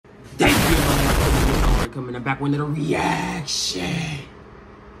Thank you. Coming back with another reaction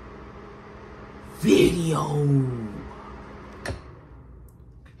video.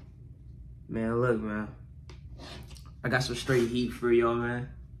 Man, look, man. I got some straight heat for y'all, man.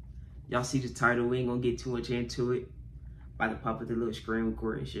 Y'all see the title. We ain't gonna get too much into it. About to pop up the little screen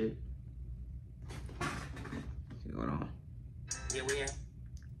record and shit. What's going on? Yeah, we in.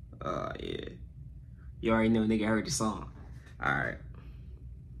 Yeah. You already know, nigga, heard the song. Alright.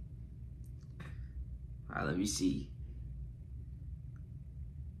 Alright, let me see.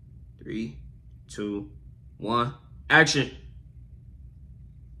 3, 2, 1, action.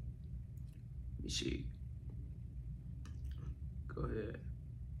 Let me see. Go ahead.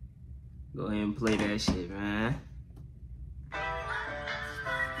 Go ahead and play that shit, man.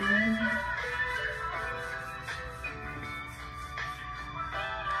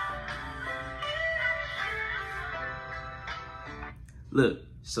 Look,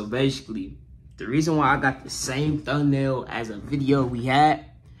 so basically, the reason why I got the same thumbnail as a video we had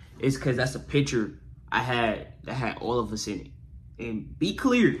is because that's a picture I had that had all of us in it. And be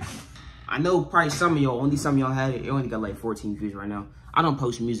clear, I know probably some of y'all had it. It only got like 14 views right now. I don't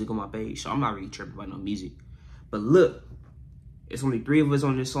post music on my page, so I'm not really tripping about no music. But look, it's only 3 of us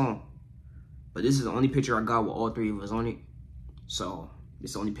on this song. But this is the only picture I got with all 3 of us on it. So,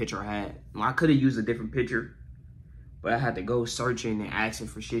 it's the only picture I had. Well, I could have used a different picture, but I had to go searching and asking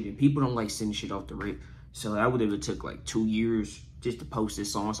for shit. And people don't like sending shit off the rip. So that would have took like 2 years just to post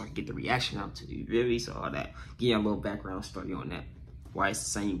this song so I could get the reaction out to you. Really? So all that. Give you a little background story on that. Why it's the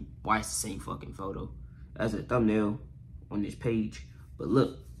same fucking photo as a thumbnail on this page. But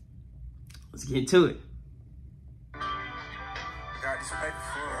look, let's get into it. Got this paper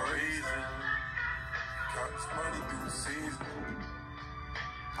for a reason. Got this money through the season.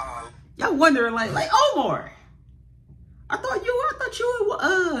 Y'all wondering like Omar. I thought you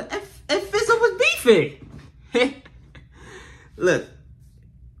and Fizzle was beefing. Look,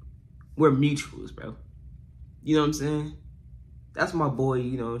 we're mutuals, bro. You know what I'm saying? That's my boy,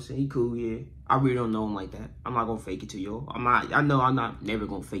 you know what I'm saying? He cool, yeah. I really don't know him like that. I'm not gonna fake it to y'all. I know I'm not never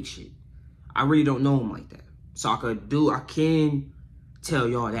gonna fake shit. I really don't know him like that. So I can tell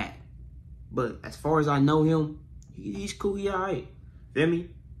y'all that. But as far as I know him, he's cool, he alright. Feel me?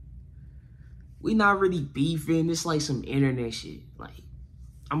 We not really beefing. It's like some internet shit. Like,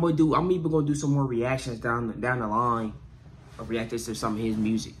 I'm even gonna do some more reactions down the line of reacting to some of his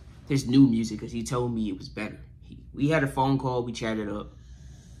music. His new music, because he told me it was better. We had a phone call, we chatted up.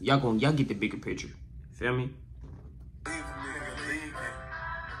 Y'all get the bigger picture. Feel me? I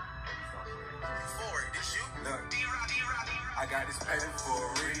got this paper for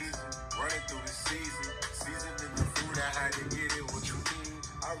a reason. Running through the season. Seasoning the food, I had to get it what you need.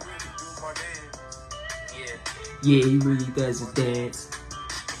 I really do my dance. Yeah, he really does a dance.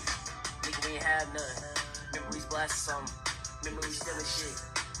 Nigga, we ain't have none. Remember we splashed something. Remember we stealing shit.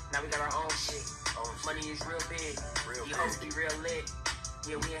 Now we got our own shit. Money is real big. You hoes be real lit.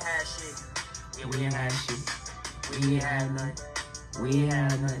 Yeah, we ain't had shit. Yeah, we ain't had shit. We ain't had none. We ain't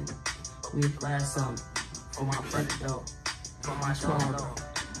had nothing. But we splashed something. For my brother though. For my squad though.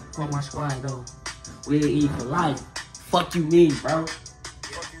 For my squad though. We eat for life. Fuck you mean, bro?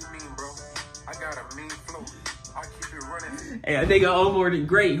 Fuck you mean, bro? I got a mean flow. I keep it running. Hey, I think Omar the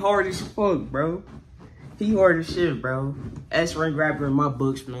Great hard as fuck, bro. He hard as shit, bro. S-rank rapper in my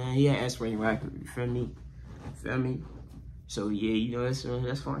books, man. He an S-rank rapper. You feel me? Feel me? So yeah, you know that's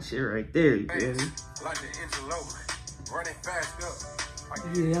my shit right there. You feel me? Like the interlope, running fast up.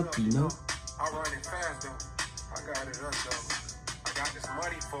 Yeah, you know. I'm running fast though. I got it up though. I got this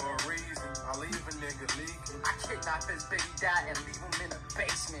money for a reason. I leave a nigga leaking. I kidnap his baby dad and leave him in the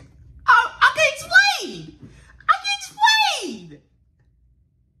basement. Oh, I can explain. I can explain.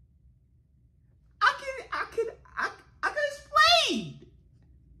 I can explain.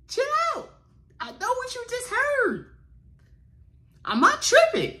 Chill out. I know what you just heard. I'm not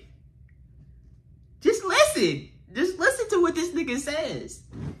tripping. Just listen. Just listen to what this nigga says.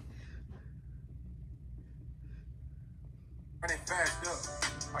 Running fast up.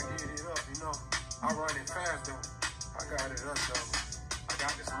 I get it up, you know. I run it fast though. I got it up though. I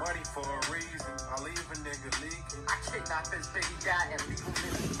got this money for a reason. I leave a nigga leaking. I kidnap his baby dad and leave him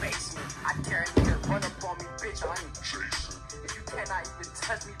in the basement. I dare a nigga run up on me, bitch. I ain't chasing. If you cannot even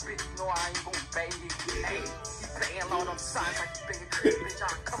touch me, bitch, you know I ain't gon' bang you. Hey, you playing all them signs like you been a crib, bitch.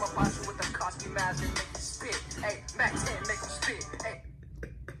 I'll come up on you with the costume mask and make you spit. Hey, Max 10, make him spit. Hey.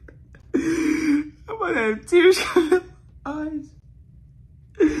 I'm gonna have tears coming out my eyes.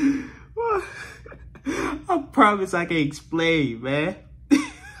 I promise I can explain, man.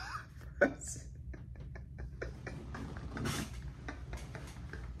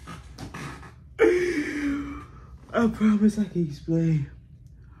 I promise I can explain.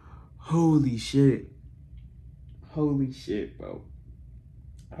 Holy shit. Holy shit, bro.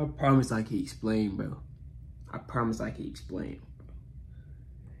 I promise I can explain, bro. I promise I can explain, bro.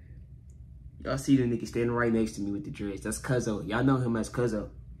 Y'all see the nigga standing right next to me with the dreads. That's Cuzzo. Y'all know him as Cuzzo.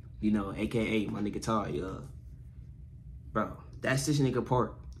 You know, aka my nigga Ty. Bro, that's this nigga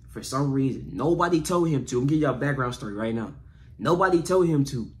part. For some reason, nobody told him to. I'm giving y'all a background story right now. Nobody told him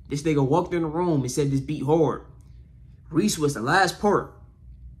to. This nigga walked in the room and said this beat hard. Reese was the last part.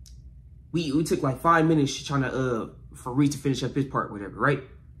 We took like 5 minutes trying to for Reese to finish up his part, whatever, right?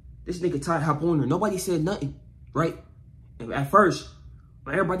 This nigga Ty hop on there. Nobody said nothing, right? And at first,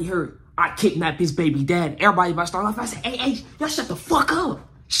 when everybody heard I kidnapped his baby dad, everybody about to start off. I said, hey, y'all shut the fuck up.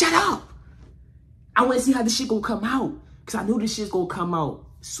 Shut up. I want to see how this shit gonna come out. Cause I knew this shit's gonna come out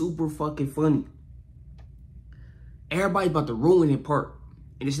super fucking funny. Everybody about to ruin it part.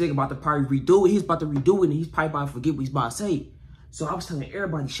 And this nigga about to probably redo it. He's about to redo it and he's probably about to forget what he's about to say. So I was telling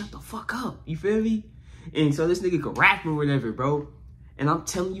everybody, shut the fuck up. You feel me? And so this nigga could rap or whatever, bro. And I'm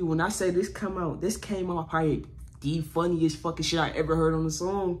telling you, when I say this came out probably the funniest fucking shit I ever heard on the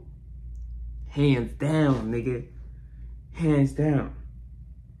song. Hands down, nigga. Hands down.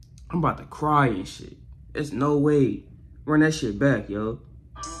 I'm about to cry and shit. There's no way. Run that shit back, yo.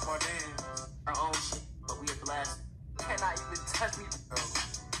 Our own shit, but we at last. Cannot even touch me. I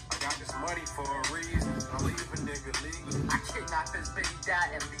got this money for a reason. I'll leave a nigga leave. I kidnap his baby dad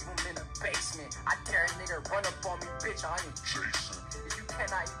and leave him in the basement. I dare a nigga run up on me, bitch. I ain't chasing. If you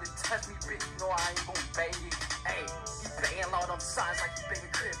cannot even touch me, bitch, you know I ain't gon' bang you. Hey, you banging all them signs like you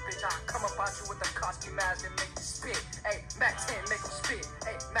banging crib, bitch. I come up at you with a costume mask and make you spit. Hey, Mac 10, make him spit.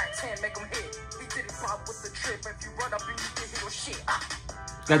 Hey, Mac 10, make him hit. He didn't pop with the trip. If you run up and you can hit your shit.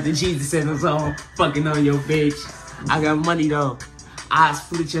 Got the Jesus in the song. Fucking on your bitch. I got money though. I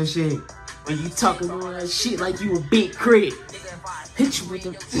split your shit. When you talking all that shit like you a big crit. Hit you with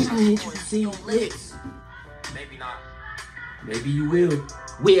the lips. Maybe not. Maybe you will.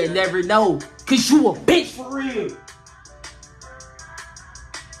 We'll never know. Cause you a bitch for real.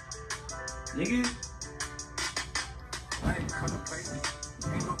 Nigga. I ain't contemplating.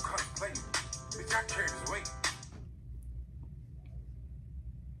 Ain't no contemplating. Bitch, I carry this weight.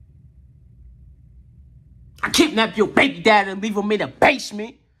 I kidnap your baby dad and leave him in the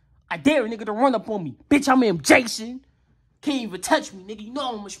basement. I dare a nigga to run up on me. Bitch, I'm him, Jason. Can't even touch me, nigga. You know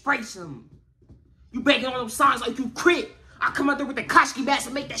I'm gonna spray some. You banging all them signs like you crit. I come out there with the Koshki bats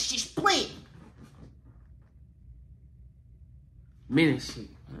and make that shit split. Menace shit.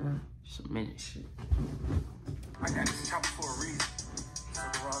 Some menace shit. I got this chopper for a reason.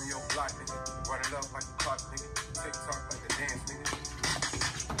 Circle around your block, nigga. Run it up like a clock, nigga. TikTok like a dance, nigga.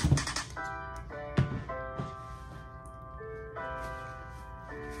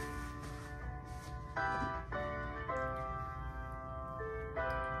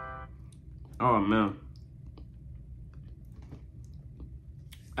 Oh, man.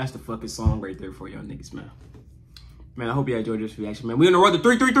 That's the fucking song right there for y'all niggas, man. Man, I hope y'all enjoyed this reaction, man. We on the road to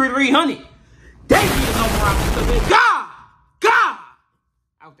 300. Thank you, God!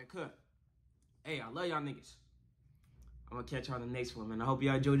 Out the cut. Hey, I love y'all niggas. I'm gonna catch y'all in the next one, man. I hope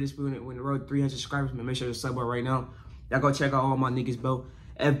y'all enjoyed this. We're on the road to 300 subscribers, man. Make sure to sub up right now. Y'all go check out all my niggas, bro.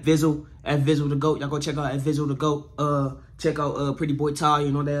 At Vizzle the GOAT. Y'all go check out at Vizzle the GOAT. Check out Pretty Boy Ty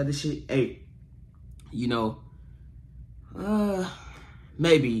and all that other shit. Hey, you know,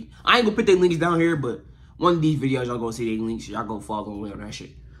 maybe. I ain't gonna put their links down here, but one of these videos, y'all gonna see their links. Y'all go follow me on that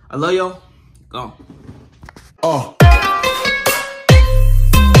shit. I love y'all. Go. Go.